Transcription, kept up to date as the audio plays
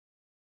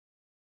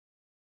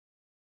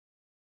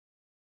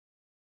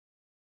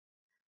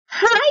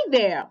Hi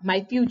there,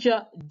 my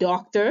future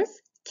doctors,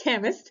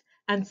 chemists,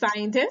 and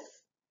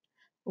scientists.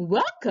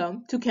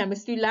 Welcome to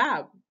Chemistry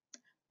Lab.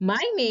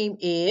 My name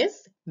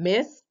is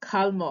Miss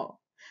Culmer,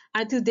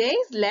 and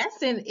today's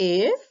lesson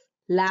is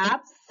lab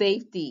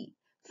safety.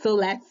 So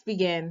let's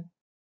begin.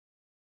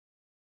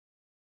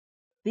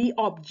 The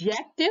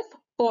objective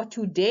for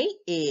today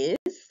is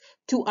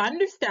to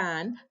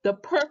understand the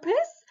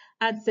purpose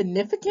and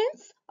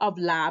significance of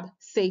lab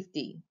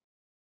safety.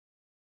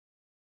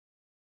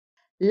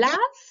 Lab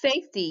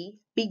safety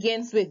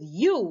begins with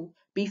you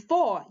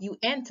before you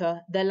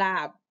enter the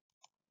lab.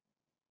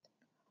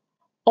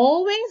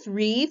 Always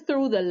read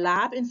through the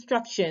lab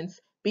instructions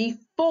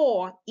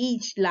before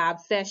each lab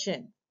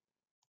session.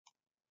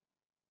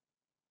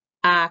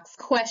 Ask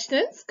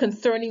questions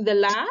concerning the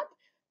lab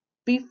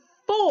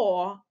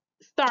before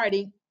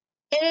starting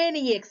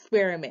any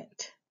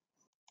experiment.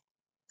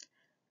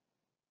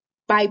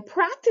 By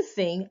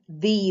practicing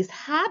these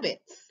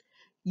habits,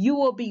 you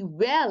will be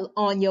well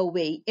on your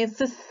way in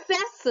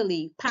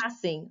successfully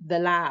passing the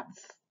labs.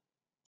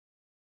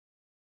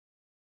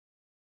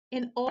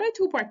 In order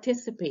to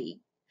participate,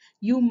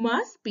 you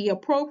must be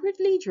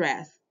appropriately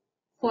dressed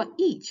for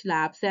each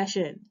lab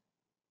session.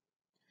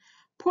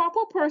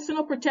 Proper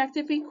personal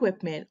protective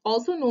equipment,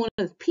 also known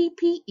as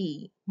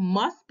PPE,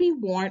 must be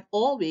worn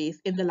always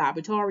in the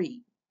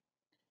laboratory.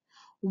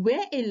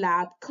 Wear a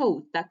lab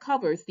coat that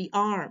covers the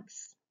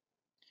arms.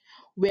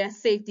 Wear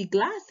safety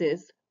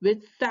glasses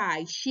with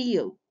side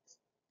shields.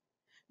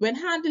 When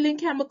handling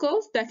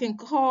chemicals that can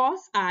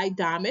cause eye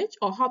damage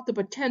or have the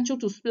potential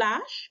to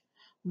splash,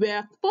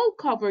 wear full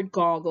covered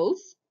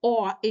goggles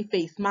or a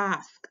face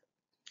mask.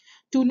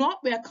 Do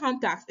not wear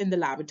contacts in the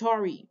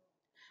laboratory,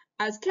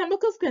 as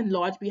chemicals can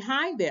lodge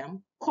behind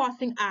them,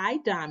 causing eye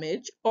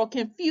damage or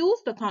can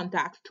fuse the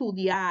contacts to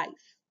the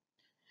eyes.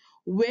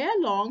 Wear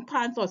long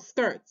pants or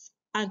skirts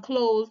and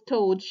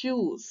closed-toed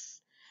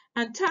shoes,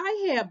 and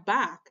tie hair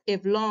back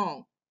if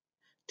long.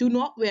 Do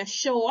not wear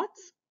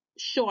shorts,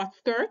 short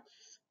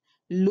skirts,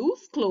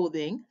 loose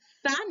clothing,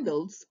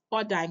 sandals,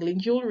 or dangling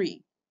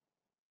jewelry.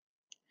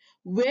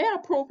 Wear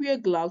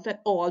appropriate gloves at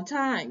all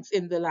times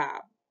in the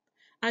lab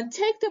and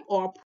take them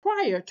off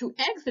prior to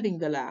exiting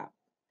the lab.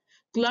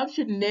 Gloves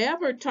should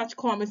never touch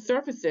common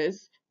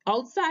surfaces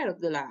outside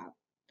of the lab,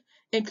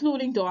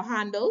 including door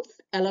handles,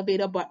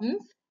 elevator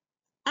buttons,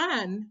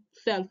 and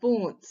cell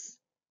phones.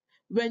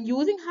 When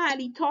using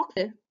highly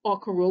toxic or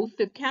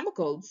corrosive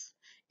chemicals,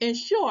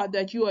 ensure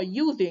that you are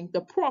using the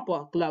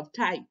proper glove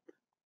type.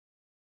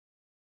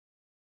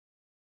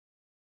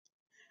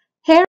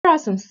 Here are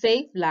some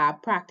safe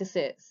lab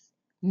practices.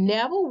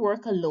 Never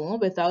work alone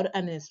without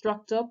an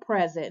instructor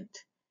present.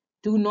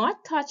 Do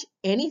not touch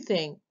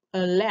anything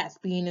unless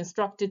being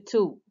instructed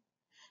to.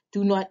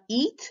 Do not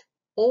eat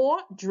or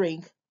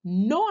drink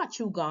nor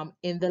chew gum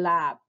in the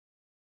lab.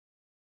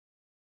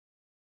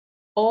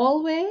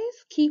 Always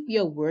keep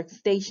your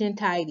workstation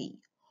tidy.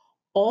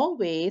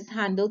 Always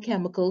handle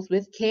chemicals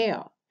with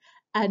care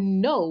and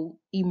know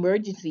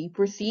emergency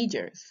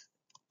procedures.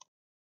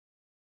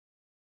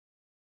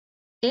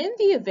 In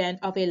the event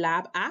of a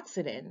lab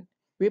accident,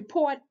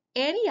 report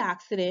any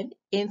accident,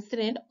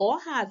 incident,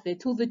 or hazard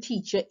to the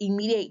teacher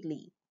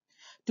immediately.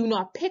 Do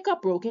not pick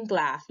up broken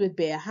glass with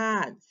bare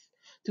hands.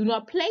 Do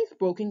not place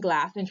broken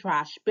glass in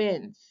trash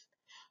bins.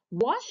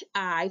 Wash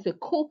eyes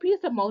with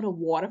copious amount of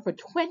water for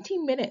 20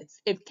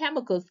 minutes if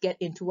chemicals get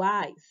into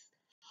eyes.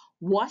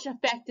 Wash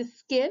affected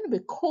skin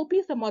with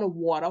copious amount of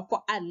water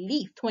for at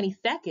least 20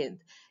 seconds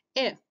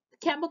if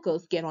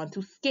chemicals get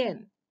onto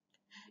skin.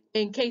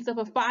 In case of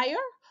a fire,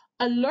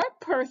 alert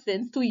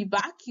persons to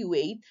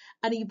evacuate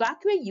and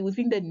evacuate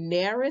using the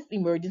nearest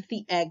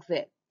emergency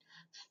exit.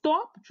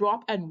 Stop,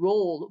 drop, and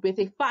roll with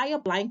a fire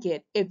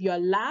blanket if your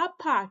lab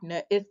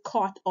partner is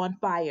caught on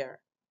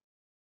fire.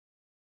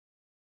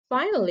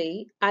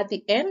 Finally, at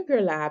the end of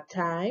your lab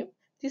time,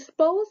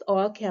 dispose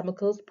all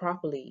chemicals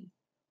properly.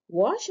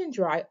 Wash and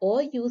dry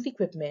all used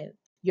equipment,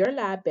 your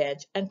lab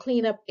bench, and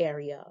cleanup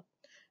area.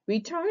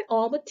 Return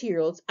all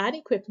materials and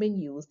equipment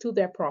used to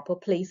their proper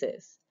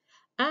places.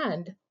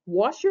 And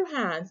wash your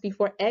hands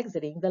before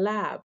exiting the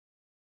lab.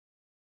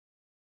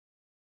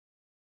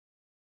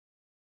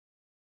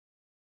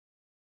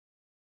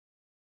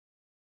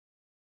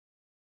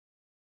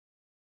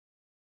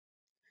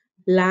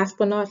 Last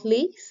but not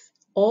least,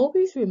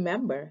 always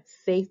remember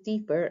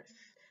safety first.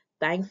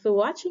 Thanks for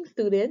watching,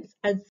 students,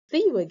 and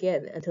see you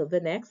again until the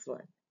next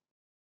one.